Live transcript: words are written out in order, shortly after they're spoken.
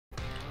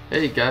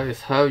Hey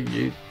guys, how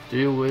you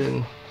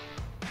doing?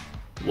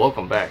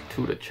 Welcome back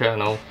to the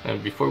channel,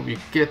 and before we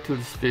get to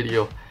this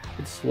video,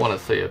 I just want to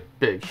say a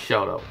big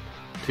shout out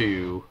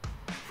to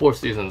Four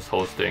Seasons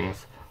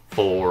Hostings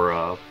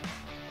for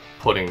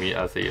putting me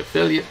as a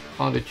affiliate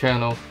on the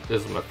channel.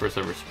 This is my first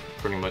ever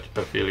pretty much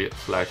affiliate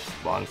slash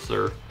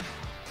sponsor,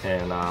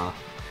 and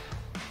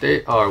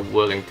they are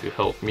willing to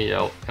help me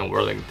out and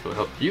willing to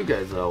help you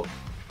guys out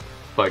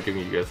by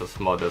giving you guys a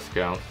small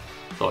discount.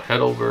 So head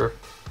over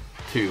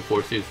to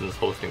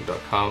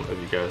fourseasonshosting.com if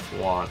you guys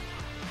want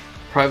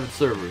private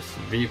servers,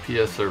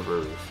 VPS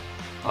servers,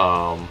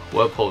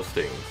 web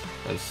hostings,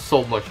 and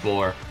so much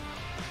more.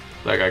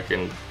 Like I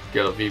can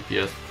get a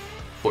VPS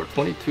for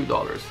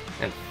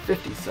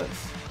 $22.50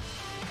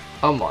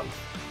 a month.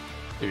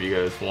 If you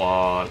guys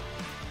want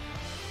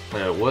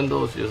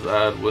Windows, just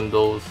add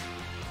Windows,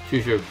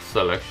 choose your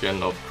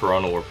selection of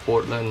Toronto or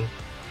Portland,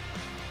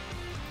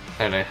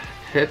 and then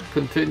hit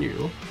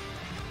continue.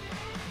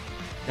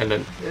 And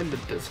then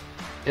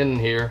in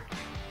here,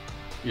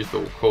 use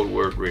the code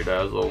word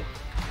RADAZZLE,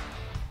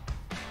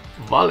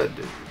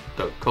 validate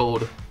the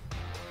code,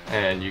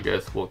 and you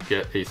guys will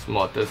get a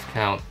small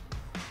discount.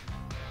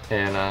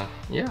 And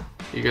yeah,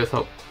 you guys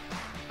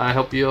I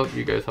help you out,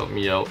 you guys help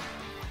me out.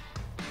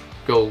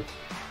 Go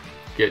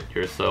get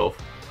yourself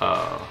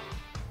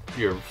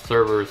your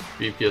servers,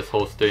 VPS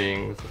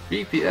hostings,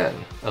 VPN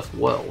as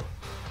well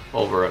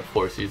over at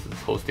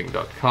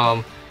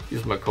fourseasonshosting.com.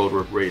 Use my code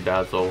word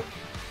RADAZZLE,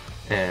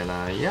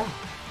 and yeah.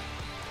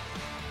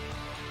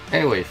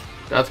 Anyways,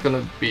 that's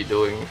gonna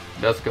do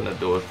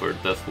it for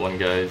this one,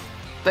 guys.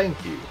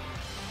 Thank you,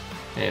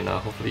 and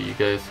hopefully you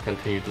guys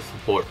continue to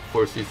support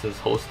Four Seasons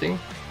Hosting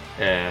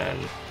and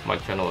my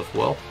channel as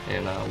well,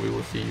 and we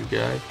will see you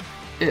guys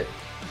in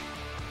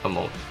a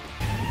moment.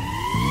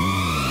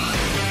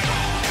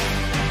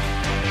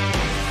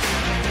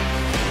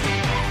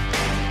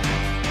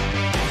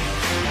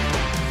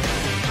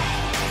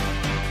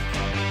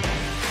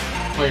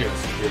 Oh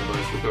yes,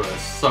 guys, we got a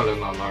sudden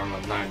alarm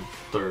at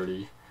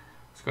 9:30.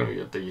 It's gonna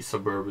be at the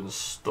Suburban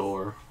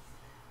store.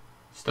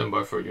 Stand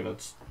by for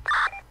units.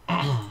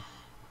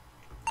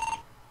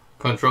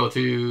 Control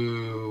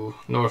to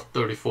North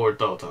 34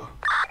 Delta.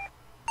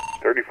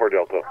 34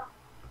 Delta.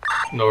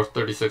 North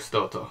 36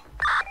 Delta.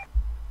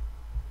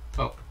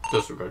 Oh,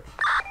 disregard.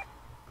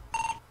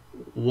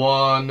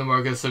 1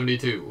 Newmarket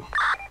 72.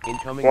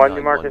 Incoming 1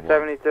 Newmarket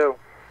 72.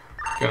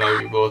 Can I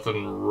be both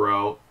en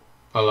route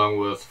along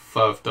with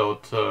 5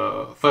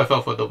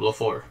 Alpha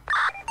 004?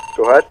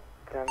 Go ahead.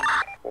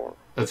 10-4.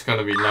 It's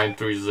gonna be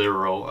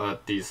 930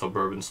 at the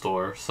Suburban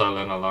store.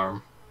 Silent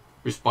alarm.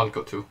 Respond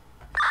code 2.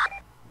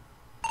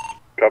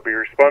 Copy,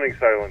 responding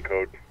silent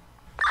code.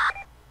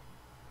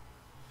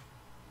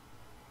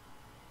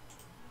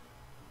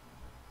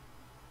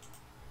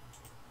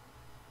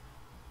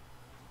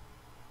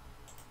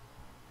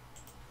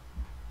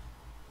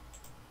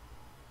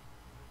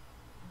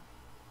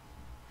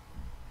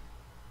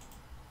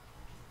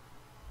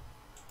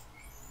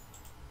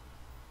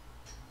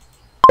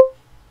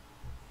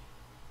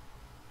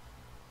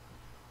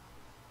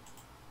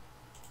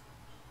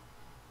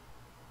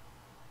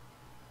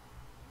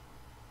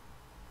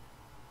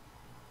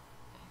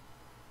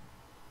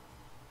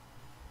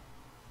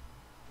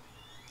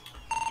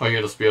 All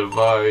units be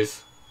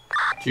advised,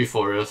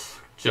 G4S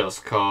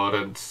just called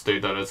and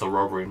state that it's a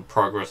robbery in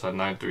progress at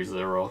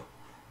 930.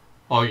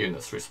 All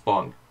units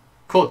respond.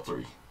 Code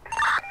 3.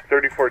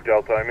 34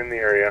 Delta, I'm in the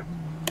area.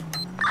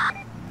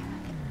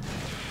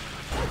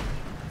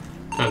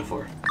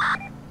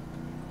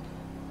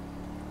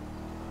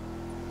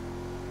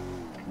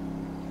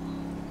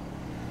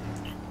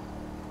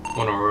 10-4.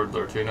 One hour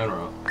 13 en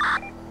route.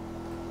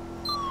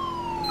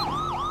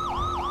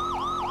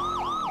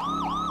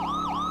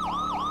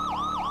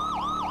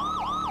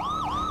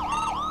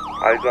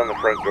 Eyes on the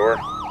front door.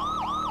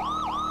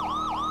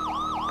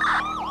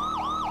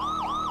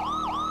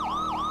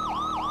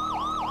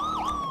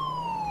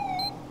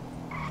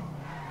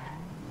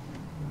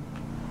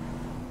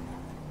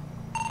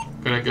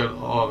 Can I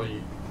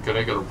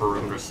get a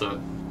perimeter set?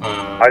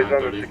 Eyes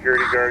on the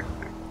security guard.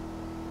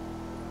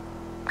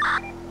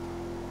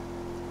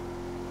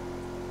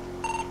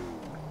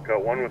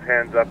 Got one with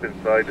hands up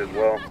inside as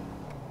well.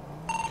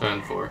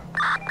 10-4.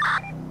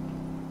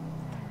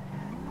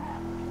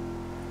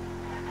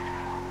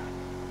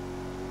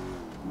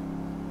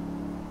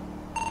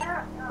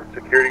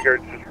 Security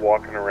guard's just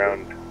walking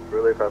around.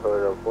 Relay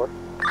 504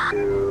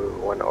 to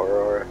 1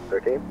 Aurora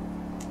 13.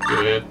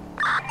 Go ahead.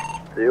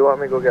 Do you want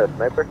me to go get a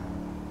sniper?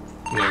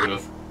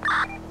 Negative.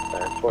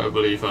 I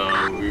believe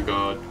we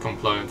got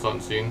compliance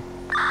on scene.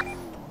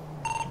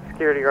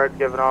 Security guard's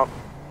giving up.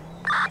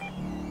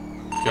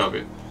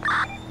 Copy.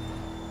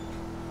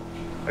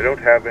 I don't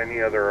have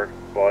any other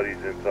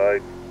bodies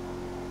inside.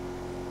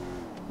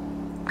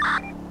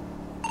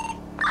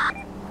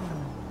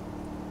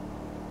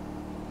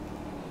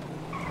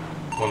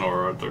 One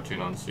hour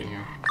 13 on scene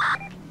here.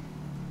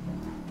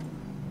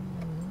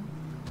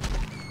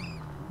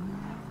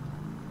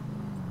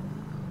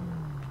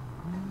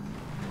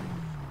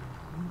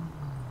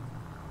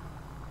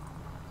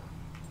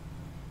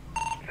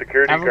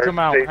 Security Have him guard come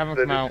out, states have him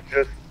that come out. it's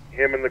just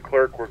him and the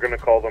clerk. We're going to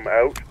call them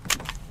out.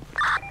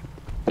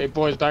 Hey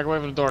boys, back away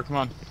from the door, come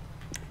on.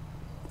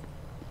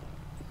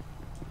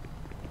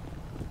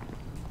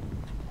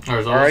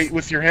 Alright,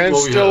 with your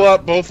hands still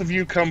up, both of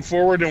you come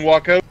forward and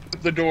walk out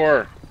the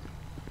door.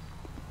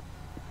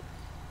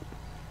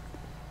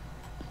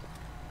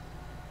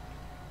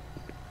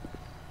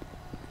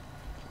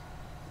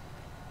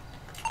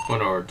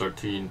 One hour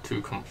 13,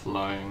 2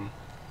 complying.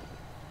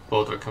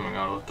 Both are coming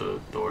out of the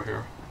door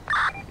here.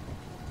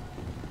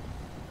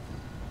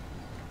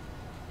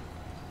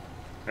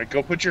 Alright,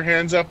 go put your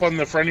hands up on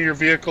the front of your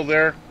vehicle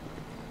there.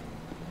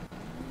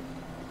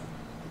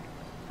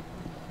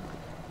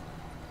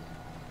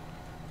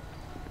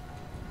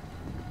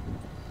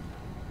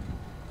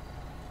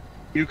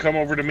 You come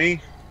over to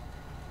me.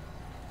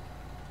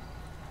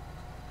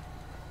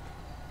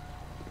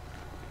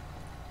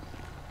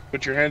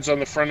 Put your hands on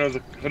the front of the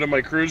hood of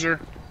my cruiser.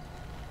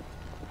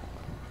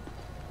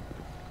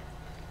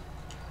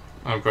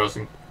 I'm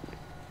crossing.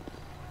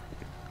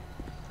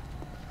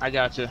 I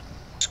got you.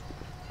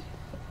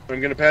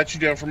 I'm gonna pat you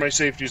down for my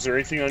safety. Is there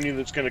anything on you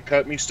that's gonna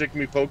cut me, stick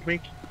me, poke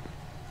me?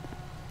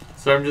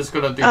 So I'm just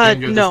gonna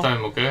detain you no. this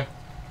time, okay?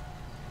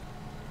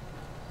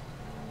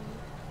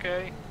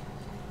 Okay.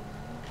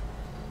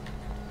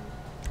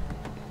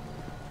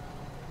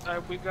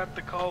 We got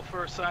the call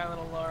for a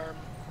silent alarm.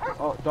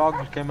 Oh, dog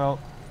just came out.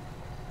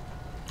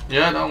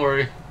 Yeah, don't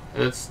worry.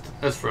 It's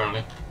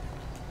friendly.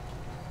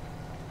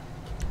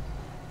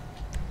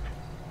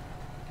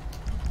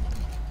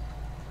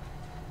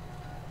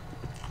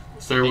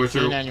 Sir, what's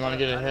your... And you want to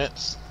get a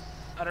hit?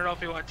 I don't know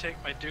if you want to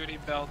take my duty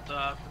belt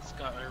off. It's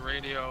got my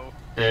radio,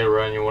 Hey,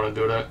 Ryan, you want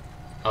to do that?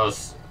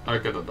 I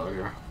get the dog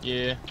here.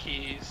 Yeah.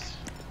 keys.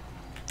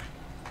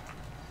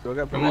 Go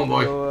get Come on,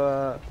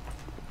 boy.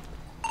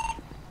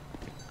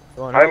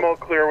 I'm all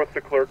clear with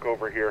the clerk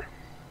over here.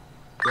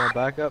 You want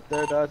back up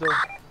there, Dato?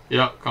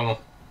 Yeah, come on.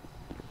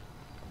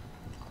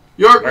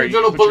 York Alright,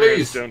 Regional put your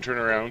hands Police! down, turn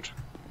around.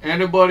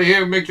 Anybody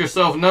here, make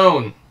yourself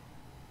known.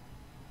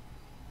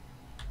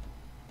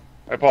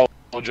 I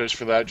apologize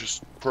for that,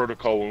 just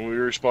protocol when we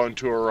respond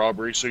to a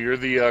robbery. So you're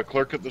the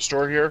clerk at the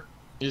store here?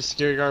 You a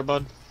security guard,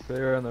 bud?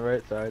 Clear on the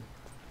right side.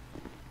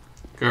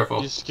 Careful.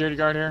 You a security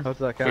guard here? How's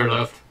that Clear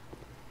camera? left.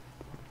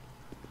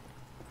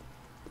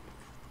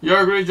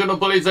 York Regional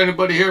Police,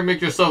 anybody here, make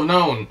yourself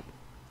known.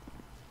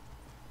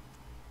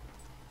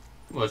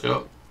 Watch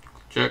out.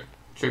 Check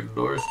the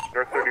doors.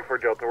 North 34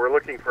 Delta, we're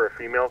looking for a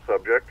female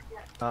subject.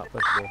 Not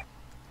visible.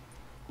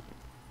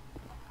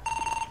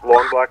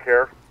 Long black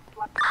hair.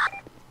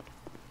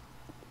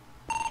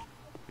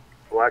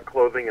 Black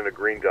clothing and a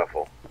green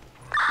duffel.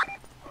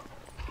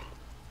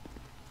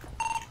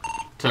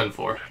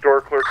 10-4. Store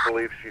clerk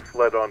believes she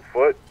fled on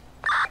foot.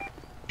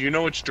 Do you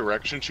know which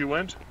direction she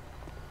went?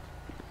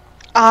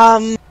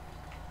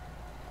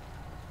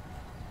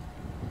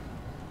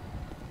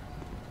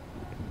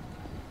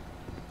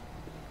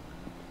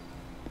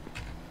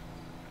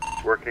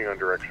 Working on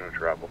direction of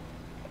travel.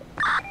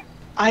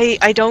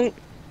 I don't.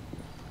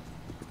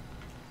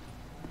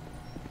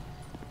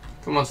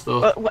 Come on,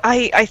 still.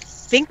 I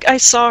think I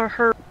saw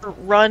her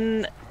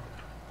run.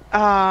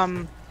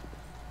 What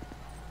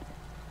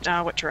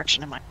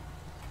direction am I?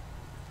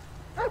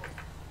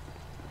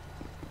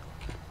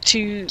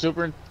 To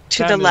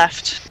the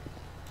left.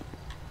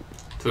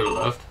 To the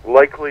left.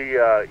 Likely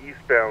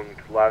eastbound,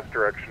 last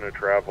direction of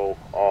travel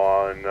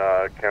on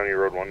County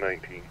Road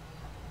 119.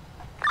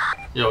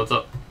 Yo, what's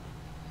up?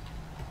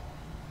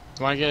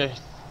 Want to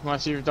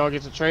see if your dog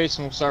gets a trace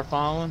and we'll start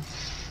following?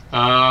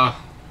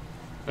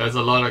 There's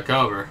a lot of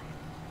cover.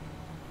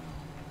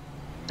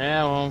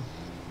 Yeah, well,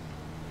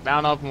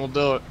 mount up and we'll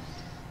do it.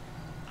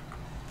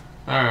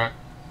 Alright.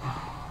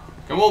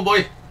 Come on,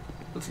 boy.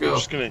 Let's go. I'm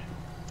just gonna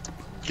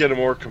get a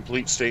more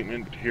complete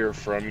statement here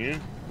from you.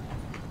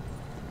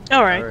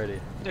 Alright. Alrighty.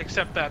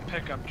 Except that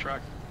pickup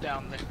truck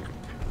down there.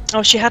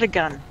 Oh, she had a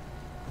gun.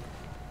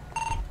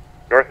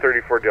 North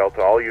 34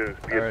 Delta, all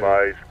units be Alrighty.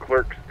 advised.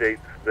 Clerk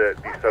states that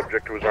the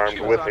subject was armed She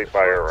was with on a foot,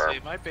 firearm. so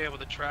you might be able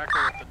to track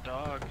her with the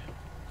dog.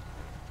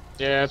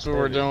 Yeah, that's what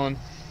we're doing.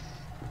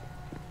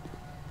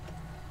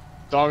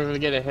 Dog's gonna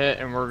get a hit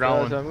and we're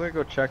going. So I'm gonna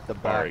go check the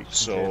back. Alright,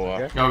 just in so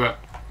case, okay? Okay.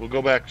 we'll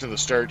go back to the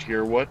start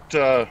here.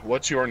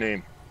 What's your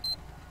name?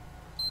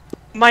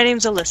 My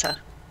name's Alyssa.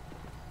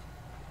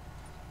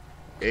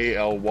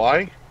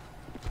 A-L-Y?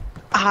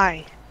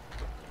 I.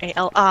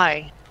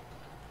 A-L-I.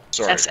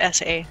 Sorry.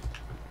 S-S-A.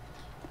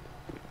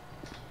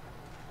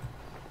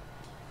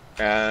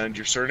 And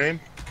your surname?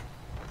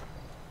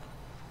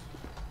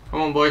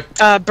 Come on, boy.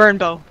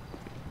 Burnbow.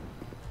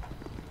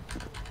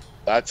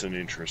 That's an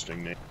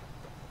interesting name.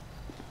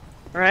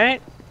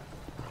 Right?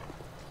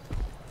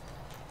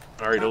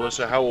 Alright,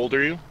 Alyssa, how old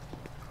are you?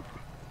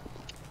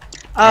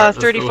 Alright, let's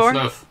go 34.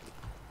 sniff.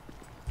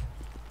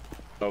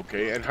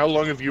 Okay, and how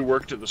long have you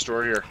worked at the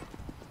store here?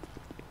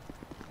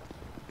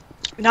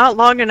 Not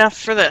long enough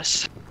for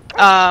this.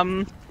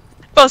 About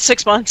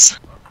 6 months.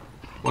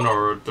 1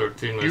 hour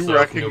 13 Do minutes. you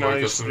left, Newmarket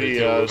recognize 72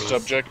 the wilderness.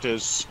 subject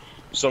as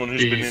Someone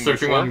who's been He's in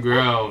searching before? on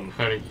ground,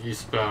 heading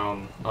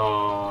eastbound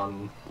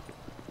on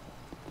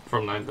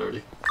from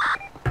 9:30.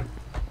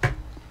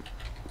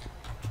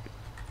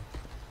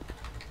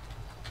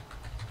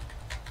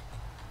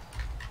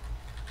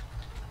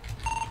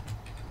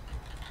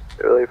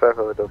 Early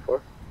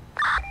 504.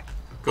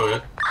 Go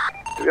ahead.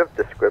 Do you have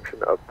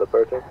description of the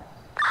person?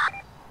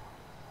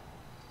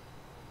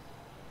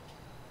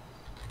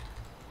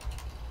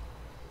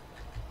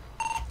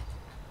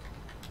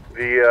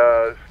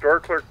 The store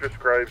clerk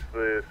describes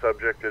the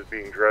subject as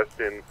being dressed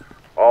in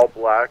all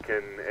black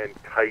and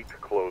tight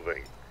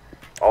clothing,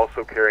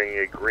 also carrying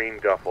a green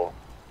duffel.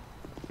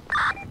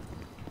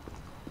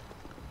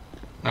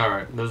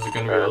 Alright, this is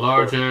gonna be a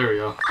large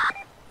area.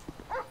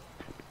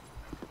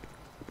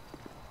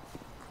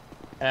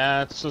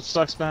 That's what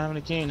sucks about having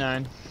a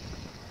canine.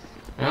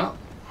 Yeah.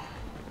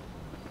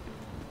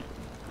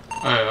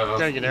 I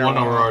Gotta get have 1 everyone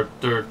hour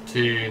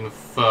 13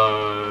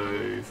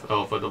 5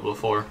 Alpha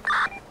 4.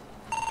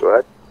 Go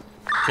ahead.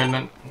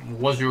 Can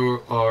once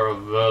you are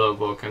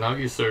available, can I have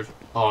you search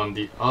on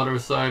the other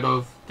side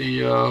of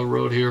the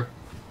road here?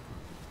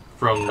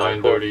 From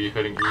 9:30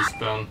 heading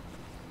eastbound.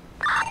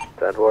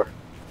 10-4.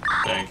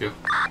 Thank you.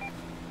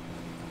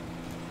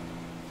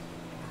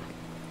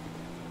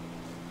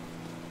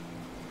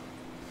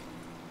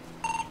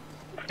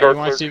 Hey, you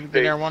want to see if we can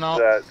get everyone out?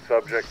 That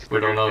subject We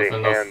don't have produced a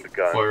enough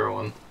handgun. fire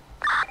one.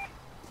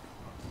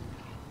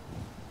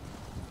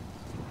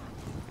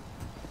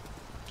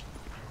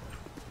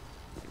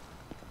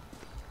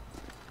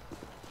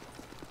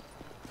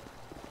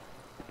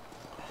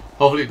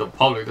 Hopefully the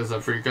public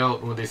doesn't freak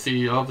out when they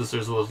see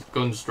officers with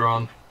guns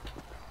drawn.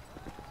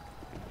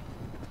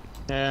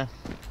 Yeah.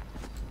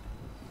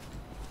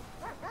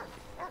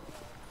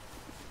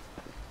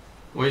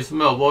 What you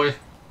smell, boy?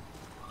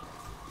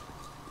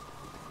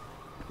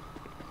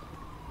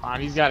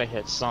 He's gotta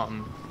hit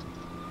something.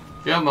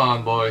 Come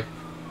on, boy.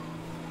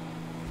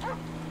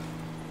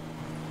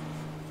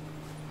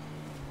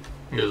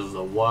 This is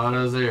a wide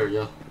ass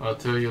area, I'll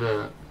tell you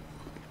that.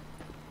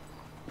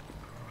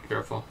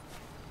 Careful.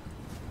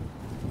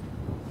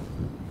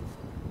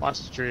 Watch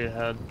the tree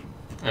ahead.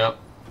 Yep.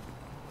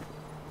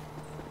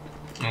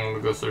 I'm gonna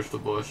go search the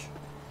bush.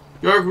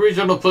 York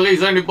Regional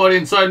Police, anybody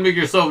inside, make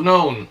yourself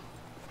known.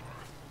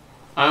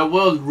 I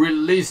will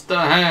release the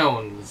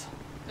hounds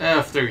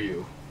after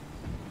you.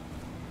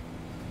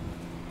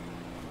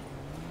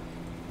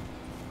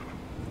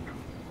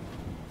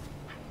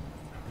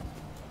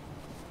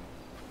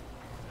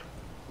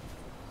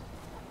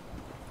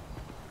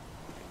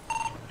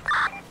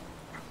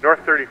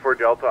 North 34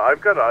 Delta,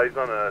 I've got eyes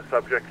on a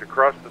subject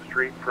across the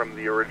street from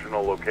the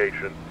original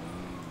location.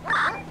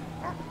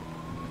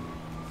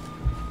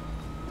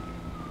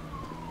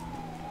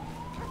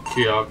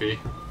 Kiabi.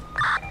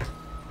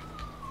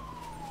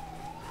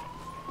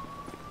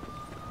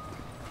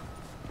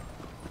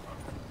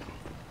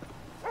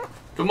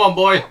 Come on,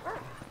 boy.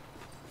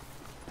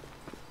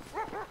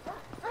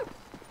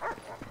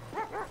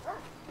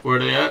 Where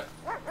they at?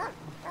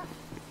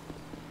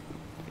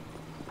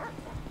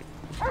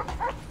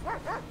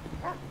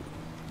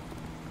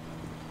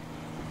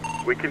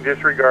 We can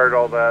disregard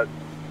all that.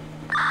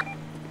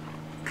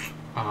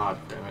 Ah,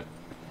 damn it.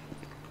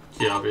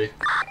 Kiabi.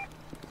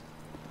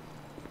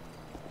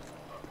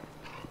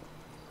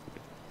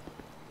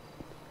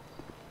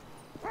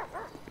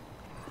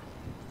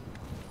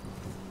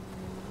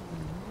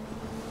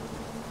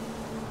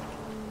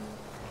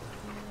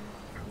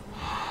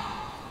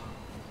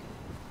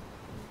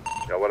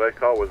 Yeah, what I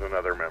saw was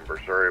another member.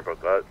 Sorry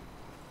about that.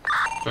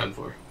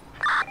 10-4.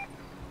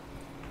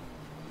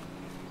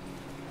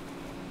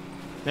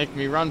 Make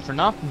me run for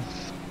nothing.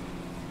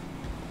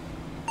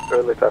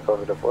 Early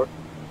 504.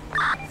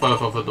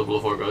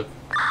 5-4, good.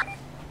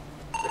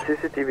 The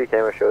CCTV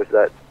camera shows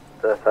that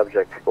the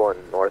subject's going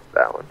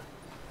northbound.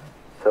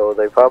 So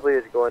they probably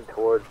is going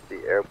towards the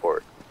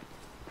airport.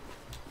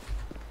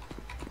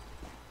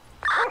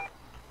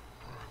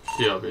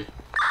 Kiabi.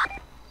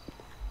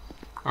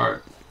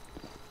 Alright.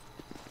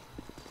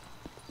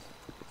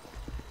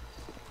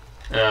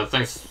 Yeah,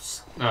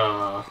 thanks.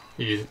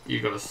 You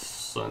got a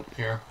sent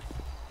here.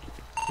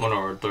 1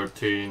 hour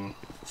 13.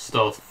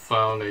 Stealth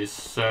found a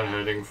sand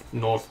heading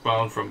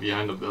northbound from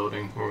behind the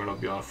building. We're gonna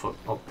be on foot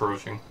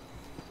approaching.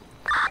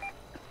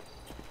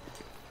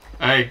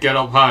 Hey, get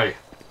up high.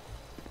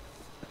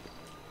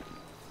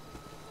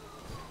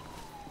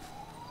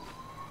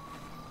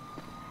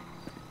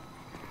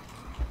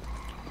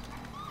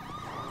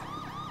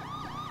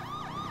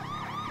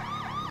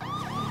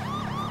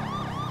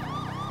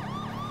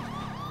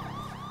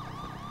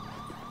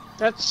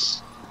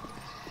 That's...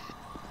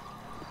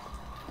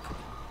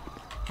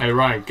 Hey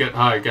Ryan, get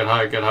high, get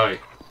high, get high.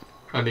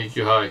 I need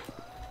you high.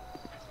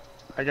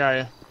 I got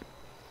you.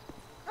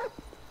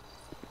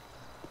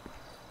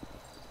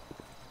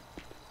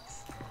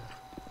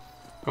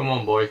 Come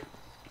on, boy.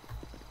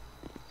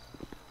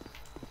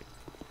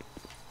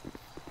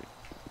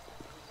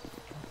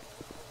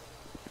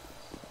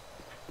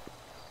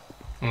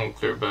 I'm gonna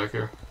clear back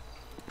here.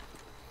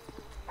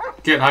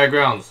 Get high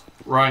grounds.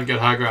 Ryan, get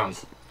high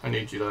grounds. I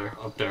need you there,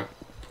 up there.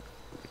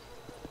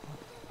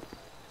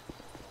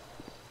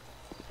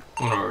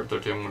 1 hour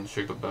 30, I'm gonna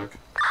check the back.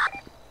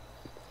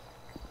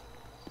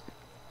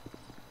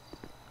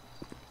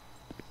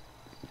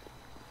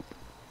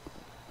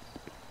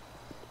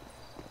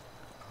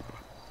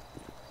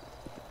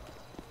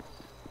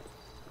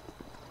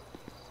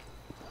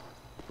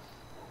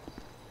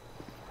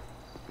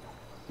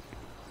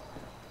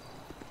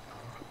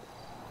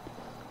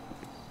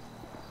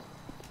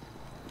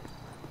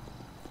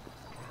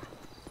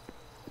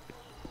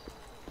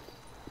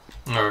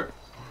 Alright,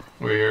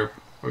 we're here.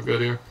 We're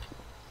good here.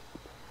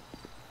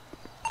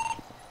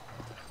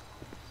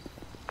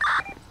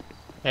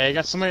 Hey, I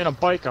got somebody on a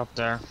bike up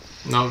there.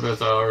 No,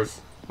 that's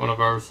ours. One of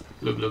ours.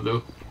 Blue, blue,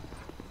 blue.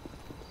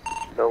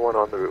 No one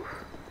on the roof.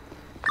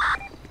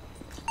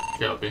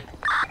 Copy.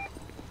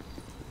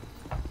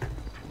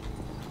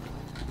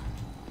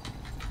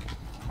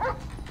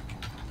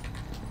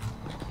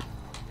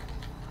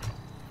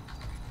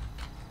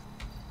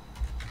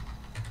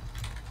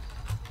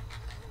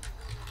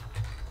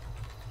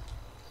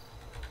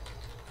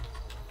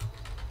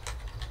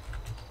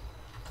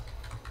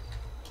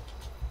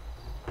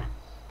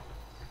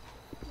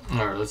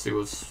 Alright, let's see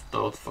what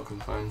Stealth fucking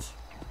finds.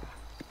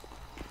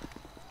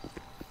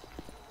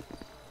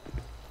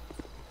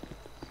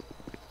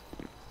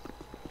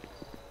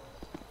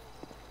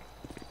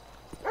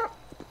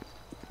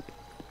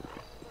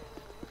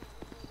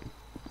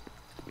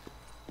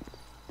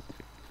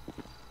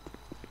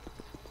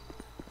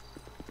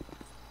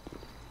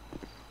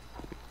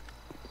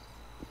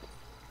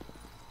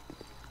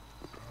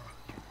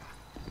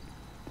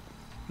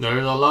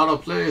 There's a lot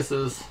of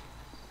places.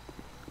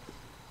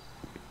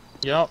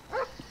 Yep.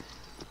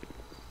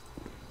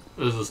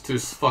 This is too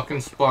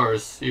fucking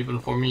sparse, even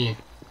for me.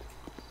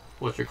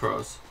 What's your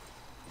cross?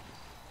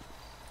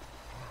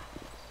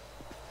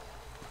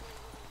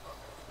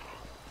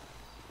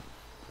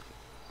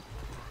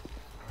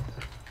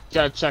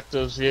 Gotta check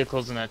those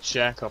vehicles in that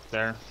shack up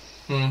there.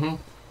 Mm-hmm.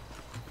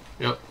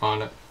 Yep,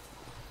 on it.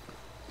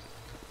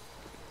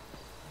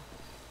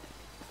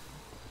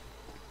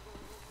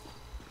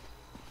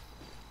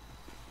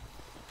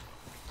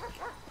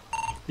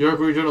 York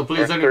Regional,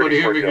 please, York anybody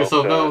here, 34 make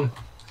yourself Delta. known.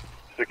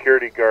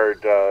 Security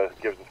guard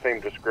gives the same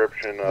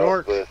description of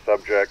York. the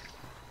subject.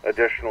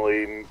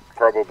 Additionally,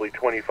 probably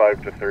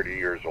 25 to 30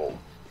 years old.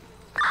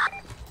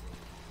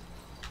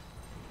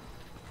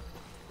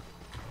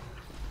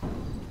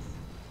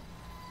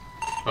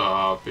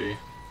 Copy.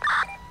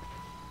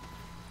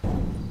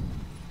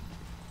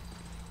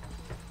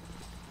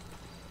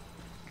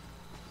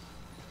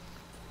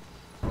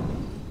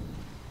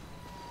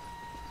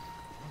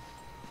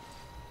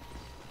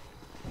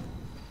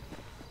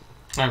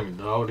 I mean,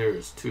 the out here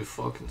is too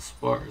fucking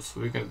sparse.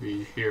 We're gonna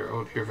be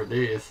out here for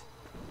days.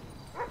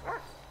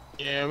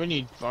 Yeah, we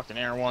need fucking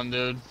Air 1,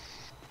 dude.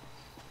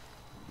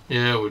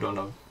 Yeah, we don't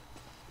know.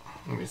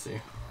 Let me see.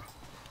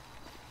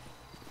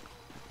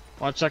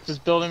 Wanna check this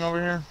building over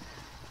here?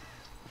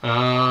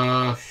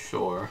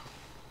 Sure.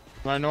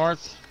 My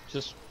north?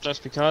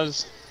 Just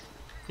because?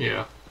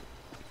 Yeah.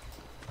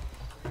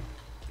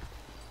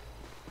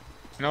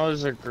 I know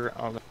there's a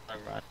oh,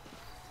 never mind.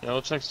 Yeah,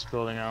 we'll check this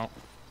building out.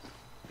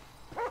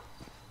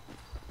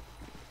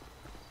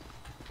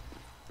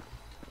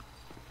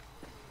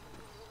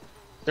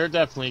 They're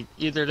definitely,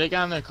 either they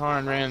got in their car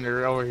and ran, or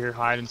they're over here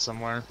hiding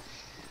somewhere.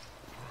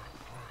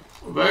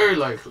 Very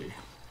likely.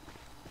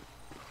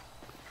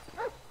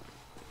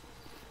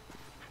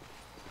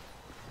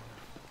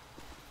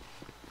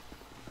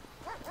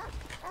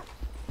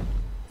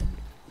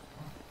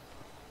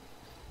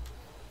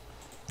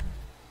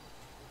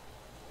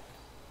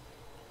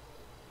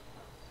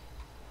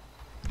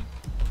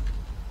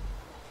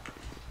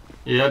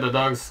 Yeah, the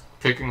dog's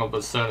picking up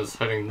a scent is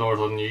heading north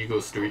on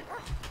Eagle Street.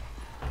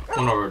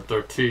 1 hour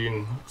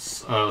 13,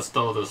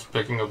 Stealth is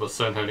picking up a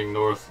scent heading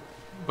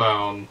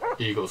northbound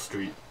Eagle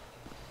Street.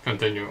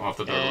 Continuing off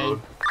the dirt Hey.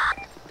 road.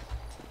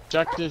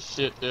 Check this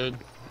shit, dude.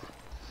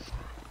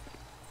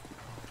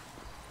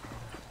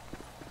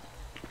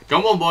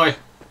 Come on, boy.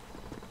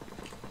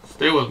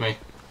 Stay with me.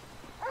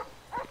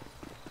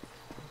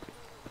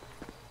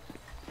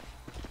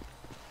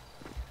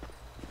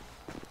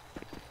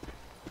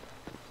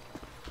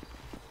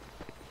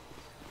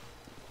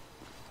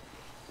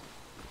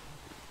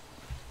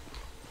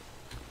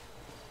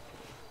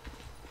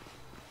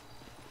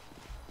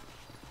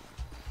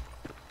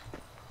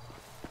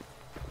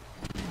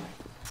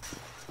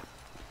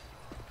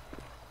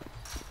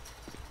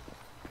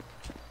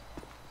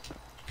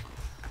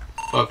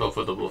 Fuck off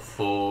with the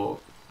before.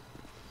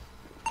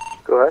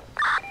 Go ahead.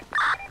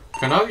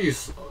 Can I have you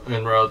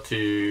en route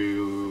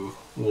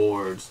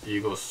towards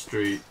Eagle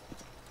Street?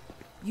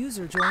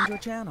 User joined your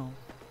channel.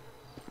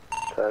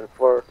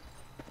 10-4.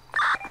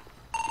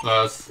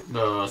 Last,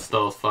 the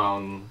Stealth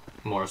found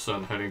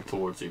Morrison heading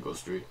towards Eagle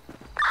Street.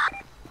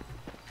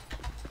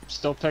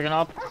 Still picking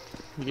up?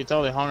 You can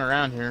tell they hung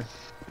around here.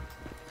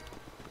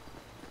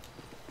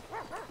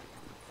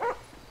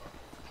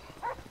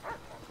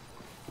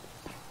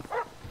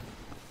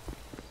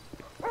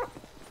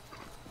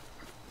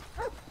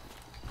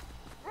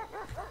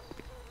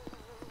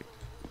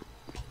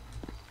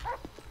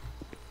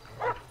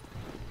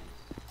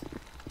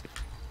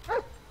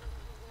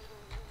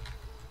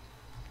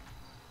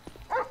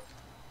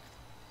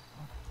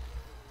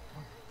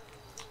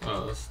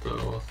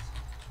 Stealth.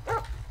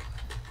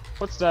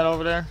 What's that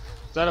over there?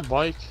 Is that a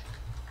bike?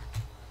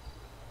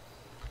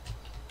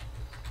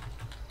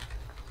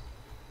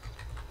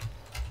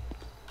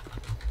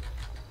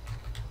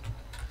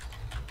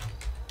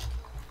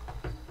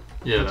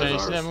 Yeah, Okay, you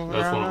that's see that ours. moving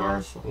That's one of around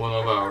ours. One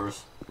of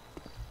ours.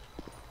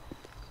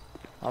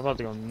 I'm about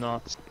to go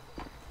nuts.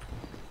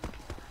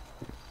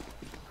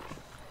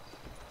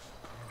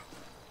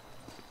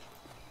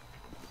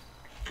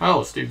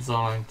 Oh, Steve's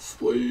online.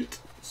 Sweet,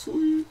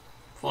 sweet.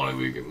 Finally,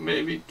 we can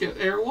maybe get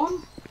Air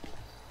 1.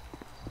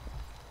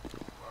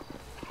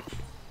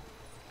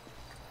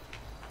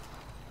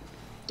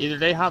 Either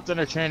they hopped in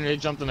their train or they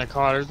jumped in their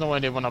car. There's no way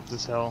they went up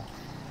this hill.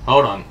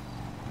 Hold on.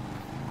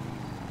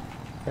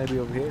 Maybe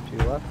over here to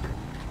your left.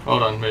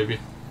 Hold on, maybe.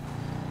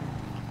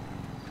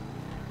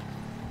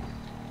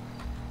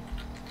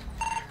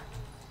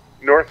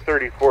 North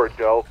 34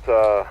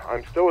 Delta.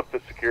 I'm still with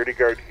the security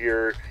guard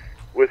here.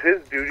 Was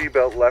his duty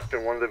belt left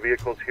in one of the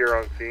vehicles here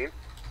on scene?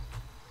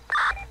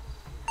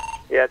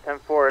 Yeah,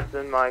 10-4. It's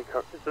in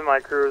my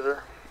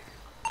cruiser.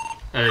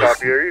 Hey,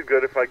 Copy. Are you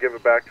good if I give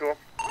it back to him?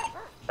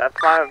 That's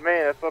fine with me.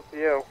 That's up to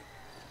you.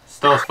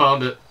 Stealth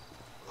found it.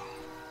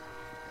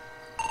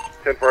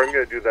 10-4. I'm going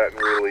to do that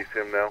and release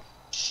him now.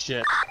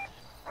 Shit.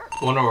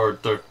 1 or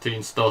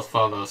 13 Stealth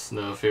found a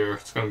sniff here.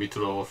 It's gonna be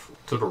to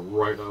the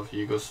right of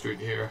Eagle Street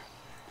here.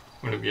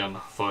 I'm gonna be on the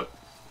foot.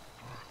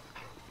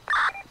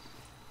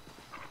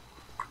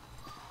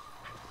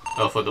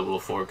 Alpha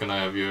 4, can I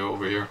have you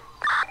over here?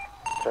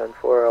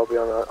 10-4. I'll be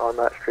on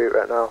that street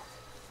right now.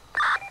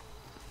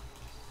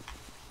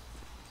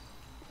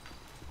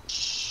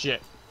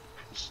 Shit.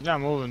 She's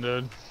not moving,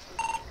 dude.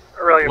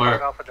 Aurelia Where?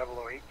 Park Alpha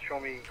 008. Show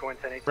me going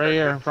 10-8. Right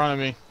here in front of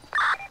me.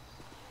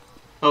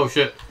 Oh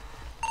shit.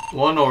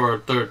 1 or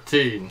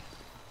 13.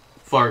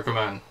 Fire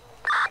command.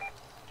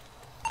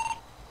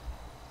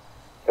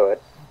 Go ahead.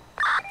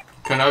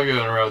 Can I have you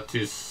en route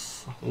to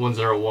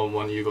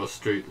 1011 Eagle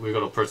Street? We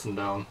got a person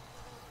down.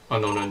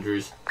 Unknown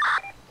injuries.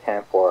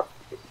 10-4.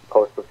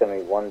 Post was going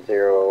to be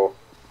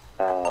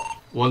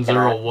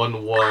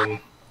 1011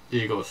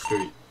 Eagle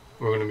Street.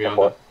 We're gonna be on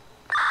the.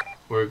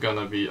 We're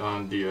gonna be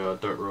on the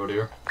dirt road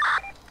here.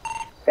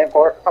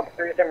 10-4. Pump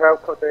 3 is en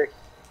route. Code 3.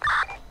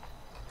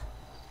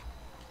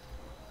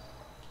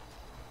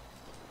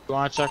 You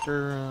wanna check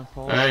her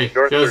pulse? Hey,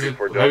 North Jesse,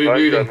 34 heavy Delta. I'm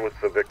bleeding. done with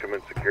the victim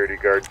and security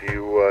guard. Do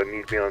you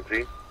need me on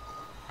scene?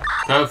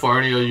 Time for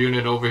any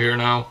unit over here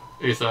now.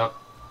 ASAP.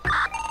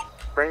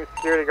 Bring the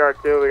security guard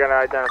too. We got to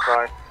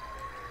identify.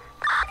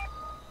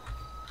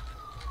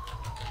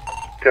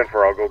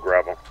 10-4. I'll go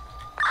grab him.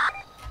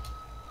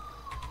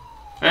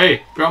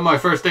 Hey, grab my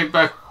first aid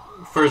back.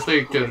 First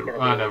aid kit. He's gonna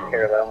Ah, be never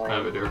here that mind. way. I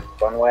have it here.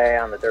 One way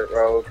on the dirt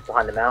road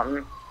behind the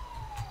mountain.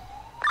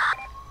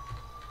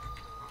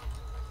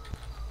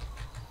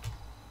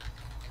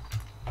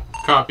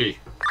 Copy.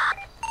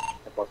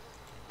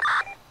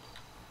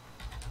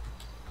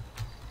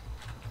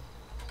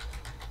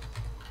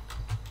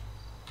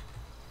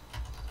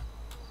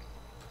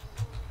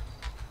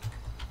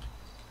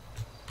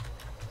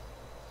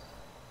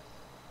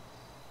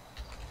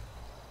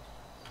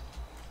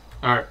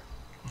 Alright.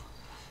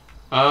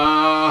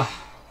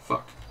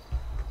 Fuck.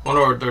 1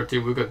 or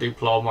 13, we got deep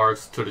claw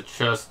marks to the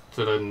chest,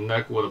 to the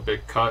neck with a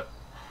big cut.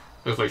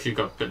 Looks like she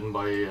got bitten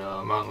by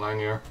a mountain lion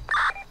here.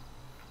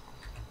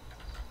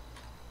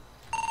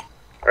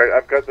 Alright,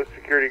 I've got the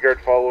security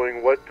guard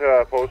following. What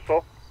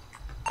postal?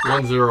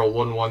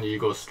 1011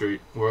 Eagle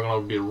Street. We're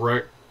gonna be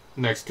right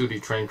next to the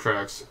train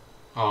tracks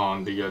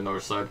on the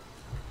north side.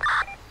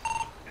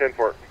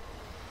 10-4.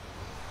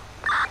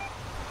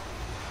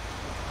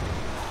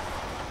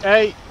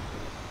 Hey!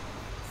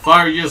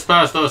 Fire just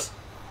past us!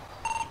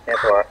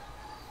 10-4.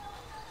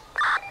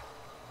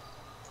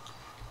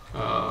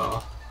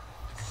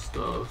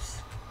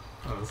 Stuffs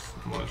as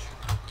much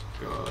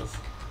gas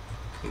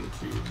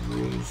into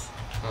rooms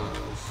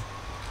as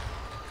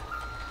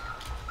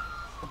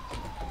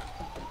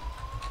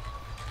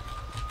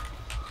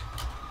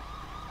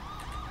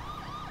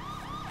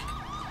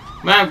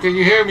Ma'am, can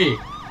you hear me?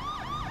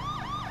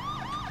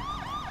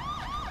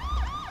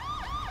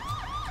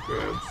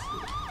 Grabs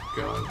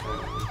gun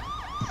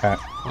and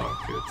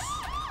pockets.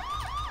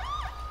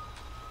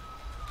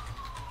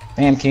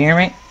 Ma'am, can you hear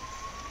me?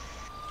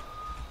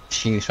 Is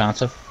she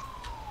responsive?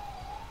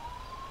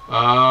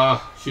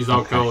 She's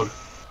out cold.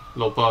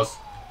 Low pulse.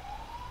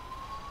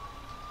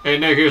 Hey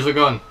Nick, here's a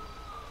gun.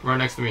 Right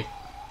next to me.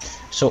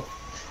 So,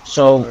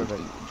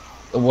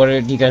 what do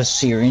you guys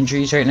see your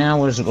injuries right now?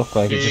 What does it look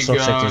like? It She just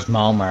looks like got- there's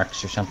maul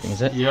marks or something,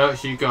 is it? Yeah,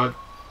 she got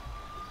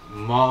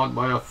mauled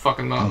by a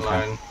fucking mountain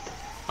lion.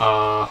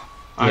 I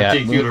Yeah,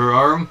 TQ'd her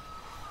arm.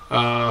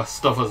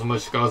 Stuff as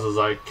much gas as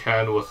I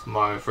can with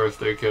my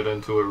first aid kit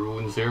into her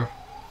wounds here.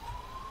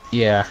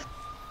 Yeah.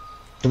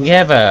 Do we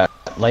have a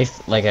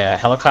like a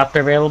helicopter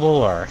available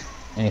or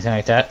anything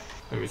like that?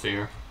 Let me see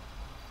here.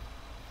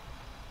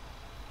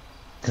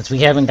 Because we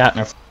haven't gotten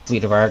our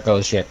fleet of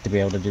Argos yet to be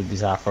able to do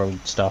these off-road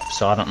stuff,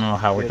 so I don't know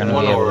how we're gonna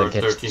 1 be able or to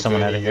get 13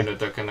 someone to out any of here. unit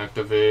that can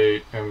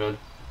activate air med.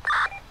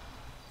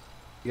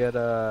 Get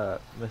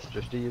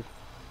Mr. Steve.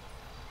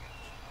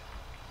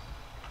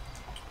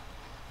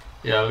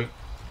 Yeah,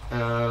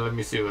 let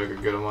me see if I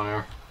can get him on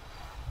here.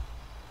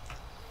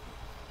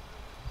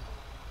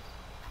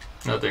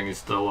 I think he's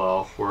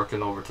still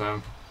working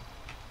overtime.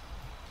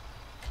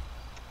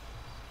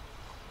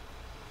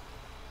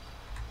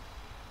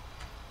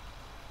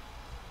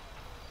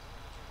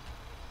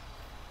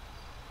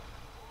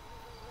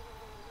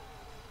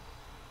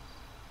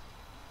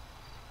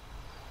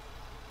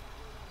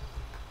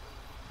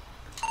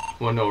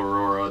 One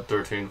Aurora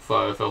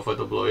 13-5 Alpha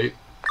 88.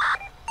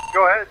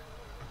 Go ahead.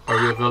 Are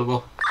you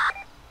available?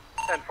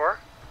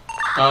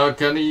 10-4.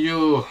 Can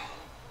you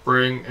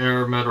bring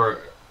Air Med or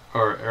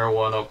Air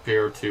 1 up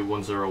here to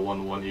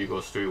 1011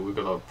 Eagle Street? We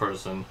got a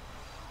person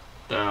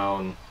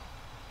down,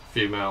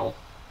 female.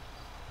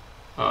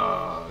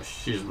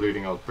 She's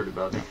bleeding out pretty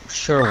badly.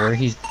 Sure, where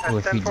he'd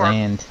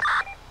land.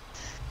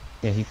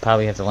 Yeah, he'd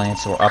probably have to land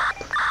so we're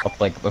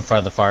up like in front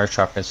of the fire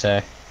truck, I'd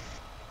say.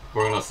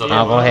 We're gonna set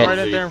I'll up go ahead. Right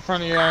up there in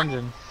front of your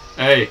engine.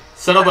 Hey,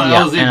 set up an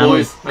Yeah, LZ, and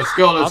boys. Let's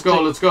go, let's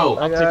go, let's go.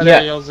 I'll take Yeah,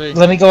 the LZ.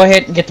 let me go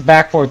ahead and get the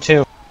backboard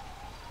too.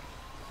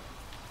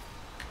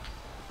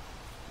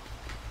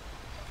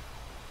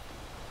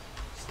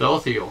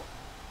 Stealth heal.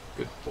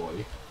 Good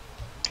boy.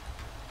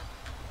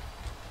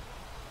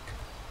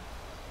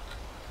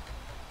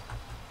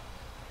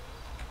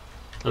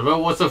 If it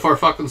wasn't for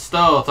fucking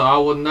stealth, I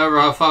would never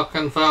have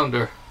fucking found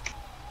her.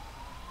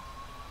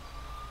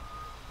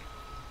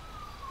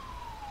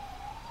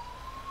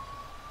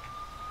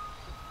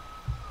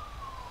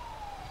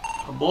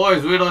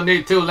 Boys, we don't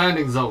need 2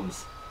 landing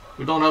zones.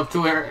 We don't have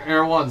 2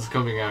 Air 1s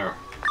coming here.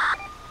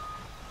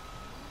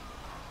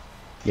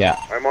 Yeah.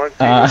 I'm on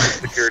scene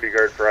with the security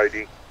guard for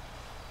ID.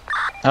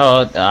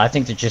 Oh, I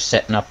think they're just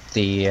setting up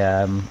the.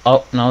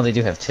 Oh no, they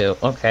do have 2.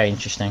 Okay,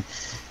 interesting.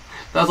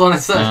 That's what I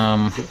said.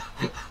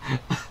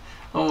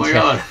 Oh my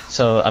god.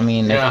 So I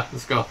mean. Yeah,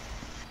 let's go. All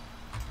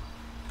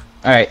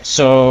right,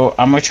 so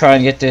I'm gonna try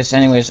and get this.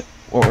 Anyways,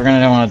 what we're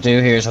gonna want to do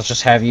here is I'll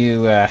just have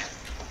you,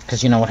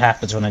 because you know what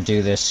happens when I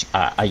do this.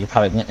 You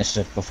probably witnessed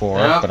it before,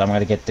 Yep. but I'm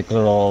gonna get the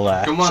good old.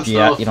 Come on,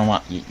 yeah, Stealth. you don't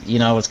want. You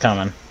know what's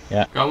coming.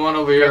 Yeah. Come on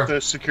over here. Got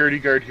the security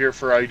guard here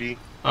for ID.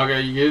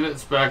 Okay,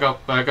 units, back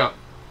up, back up.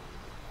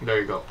 There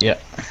you go. Yeah.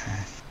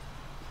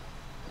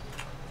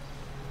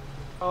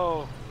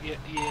 Oh, yeah,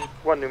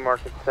 1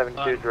 Newmarket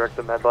 72, direct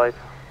to MedLife.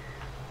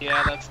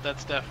 yeah.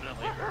 That's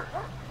definitely her.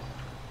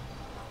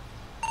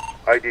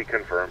 ID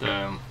confirmed.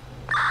 Damn.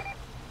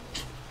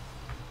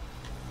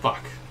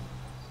 Fuck.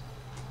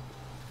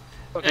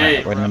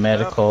 Hey, We're in the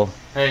medical.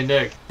 hey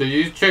Nick, did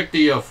you check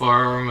the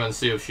firearm and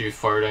see if she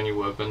fired any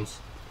weapons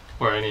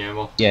or any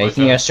ammo? Yeah, you Like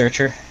can that? get a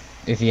searcher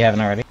if you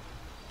haven't already.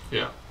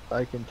 Yeah.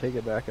 I can take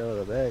it back out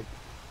of the bag.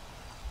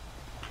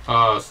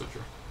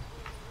 Citrus.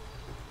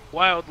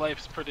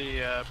 Wildlife's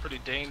pretty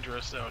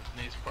dangerous out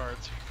in these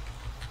parts.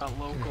 Not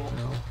local.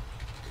 No,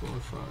 totally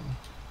fine.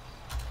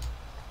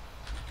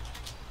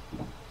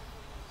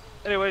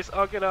 Anyways,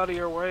 I'll get out of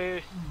your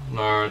way.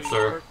 Alright,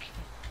 sir.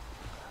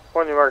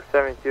 1 Newmarket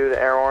 72 to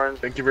Air Orange.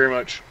 Thank you very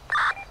much.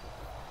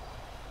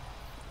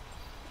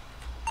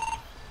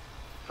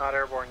 Not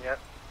airborne yet.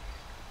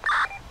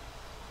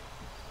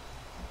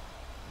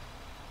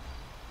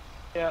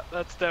 Yeah,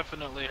 that's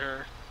definitely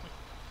her.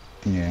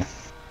 Yeah.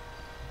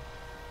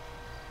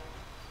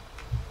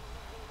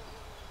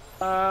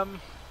 Do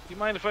you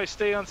mind if I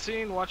stay on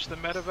scene, watch the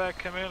medevac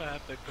come in?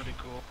 That'd be pretty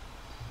cool.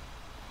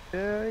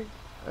 Yeah,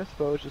 I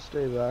suppose just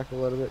stay back a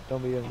little bit.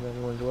 Don't be in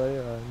anyone's way.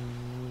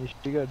 You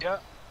should be good. Yeah.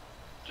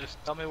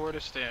 Just tell me where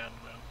to stand,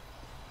 man.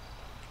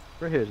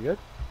 Right here is good.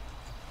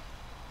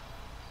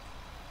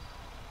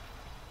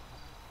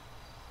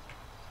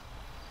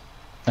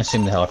 I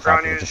assume the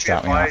helicopter will just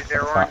drop me off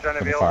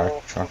for the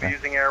fire truck.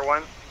 using Air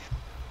 1.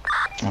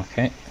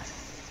 Okay.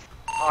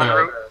 En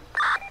route.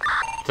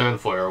 10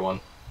 for Air 1.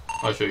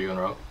 I'll show you en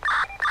route.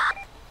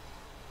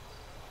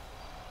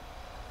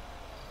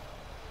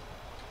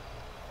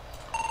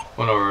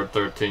 One over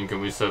 13,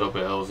 can we set up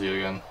an LZ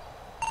again?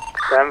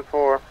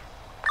 10-4.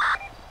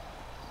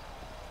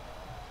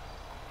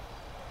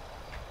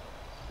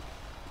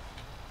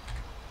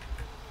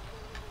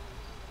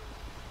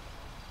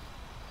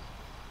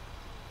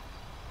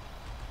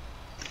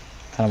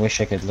 Kind of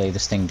wish I could lay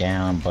this thing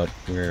down, but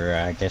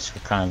I guess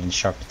we're kind of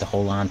instructed to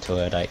hold on to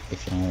it,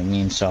 if you know what I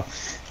mean. So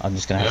I'm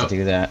just gonna have to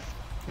do that.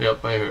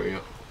 Yep, I hear you.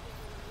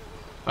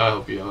 I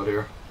help you out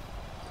here.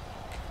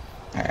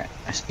 Alright,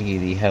 I see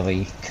the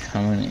heli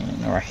coming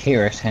in, or I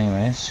hear it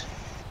anyways.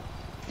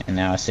 And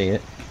now I see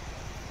it.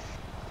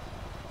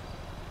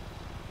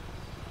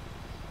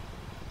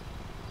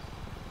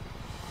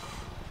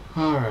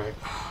 Alright.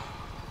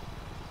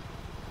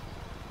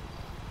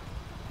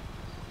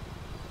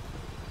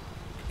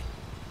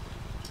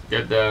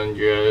 Get down,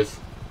 you guys.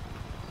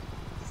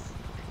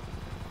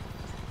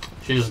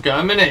 She's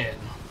coming in.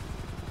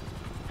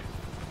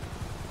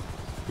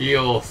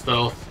 Heal,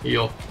 stealth,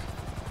 heal.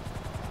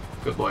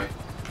 Good boy.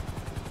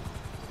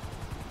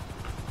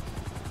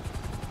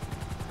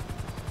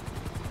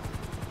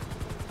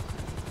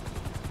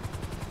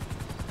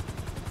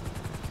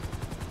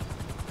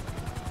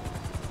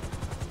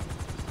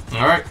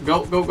 Alright,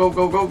 go, go, go,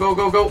 go, go, go,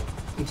 go, go.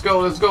 Let's go,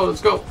 let's go,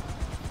 let's go.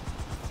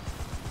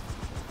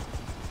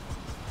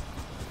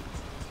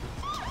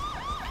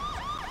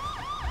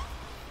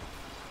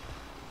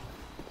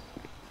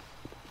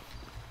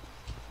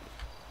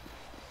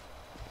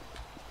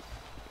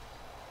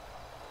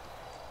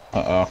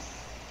 Uh-oh.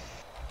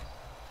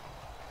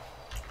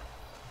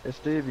 Hey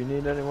Steve, you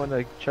need anyone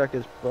to check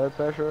his blood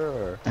pressure,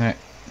 or? Alright.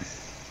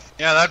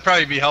 Yeah, that'd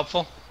probably be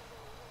helpful.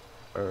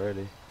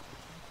 Alrighty.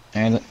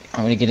 Alright, want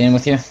me to get in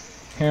with you?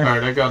 Here?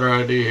 Alright, I got her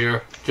ID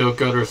here. Joe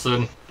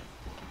Gutterson.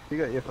 You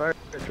got your fire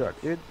truck,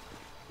 dude.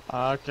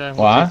 Okay.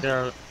 What? Take care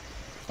of it.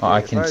 Well, I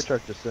Your can. fire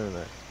truck just sitting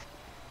there.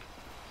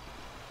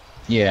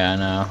 Yeah, I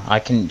know. I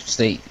can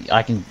stay.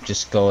 I can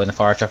just go in the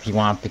fire truck if you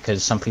want,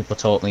 because some people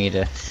told me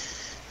to.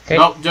 Okay.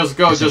 Nope, just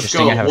go, It's just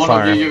interesting go. I have a One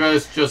fire. of you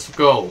guys just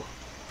go.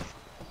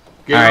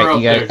 Get her Alright,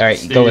 up you guys. there, Alright,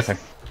 Steve. go with her.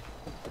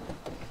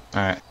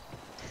 Alright.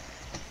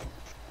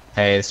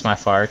 Hey, this is my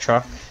fire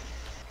truck.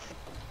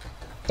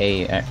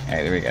 Hey, alright,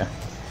 there we go.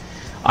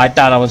 I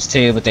thought I was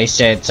too, but they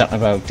said something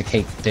about the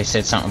cake. They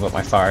said something about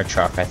my fire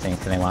truck, I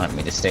think, and they wanted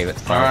me to stay with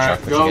the fire Alright,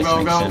 truck, which go, I guess go,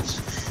 makes go.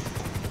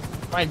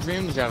 sense. My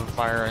dream is to have a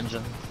fire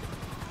engine.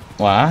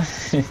 What?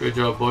 Good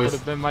job, Would boys.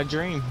 have been my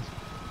dream.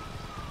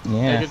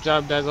 Yeah. Good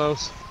job,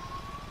 Dezos.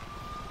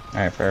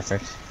 Alright,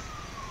 perfect.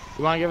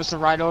 You want to give us a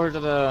ride over to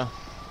the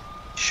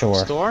Sure.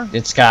 store?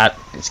 It's got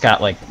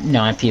like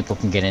 9 people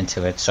can get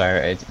into it,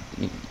 so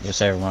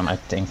just everyone, I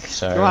think.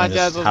 So Come on,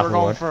 just Dezos, hop we're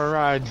going aboard. for a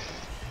ride.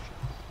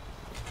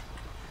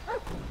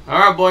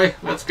 Alright, boy,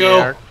 let's go.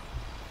 Yeah,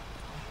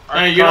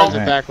 Hey, you cars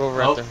don't. are back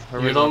over Oh, at the you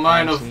original don't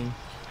mind crime if. scene.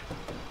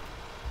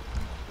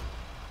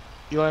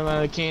 You want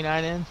the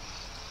K9 in?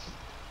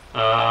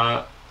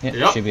 Yeah,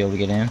 Yep. should be able to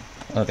get in.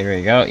 Oh, there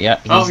we go. Yeah,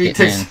 he's Oh, he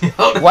getting takes in. me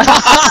out. What?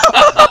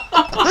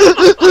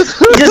 He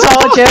just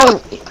saw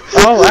Joe.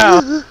 Oh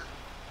wow.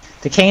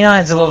 The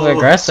K9's a little bit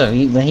aggressive.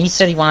 When he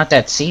said he wanted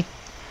that seat,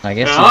 I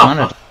guess he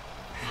wanted.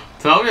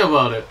 Tell me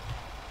about it.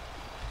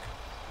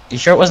 You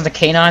sure it wasn't the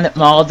K9 that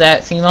mauled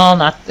that female,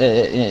 not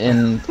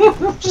in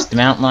just the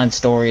Mountain Lion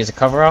story as a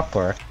cover-up,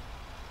 or?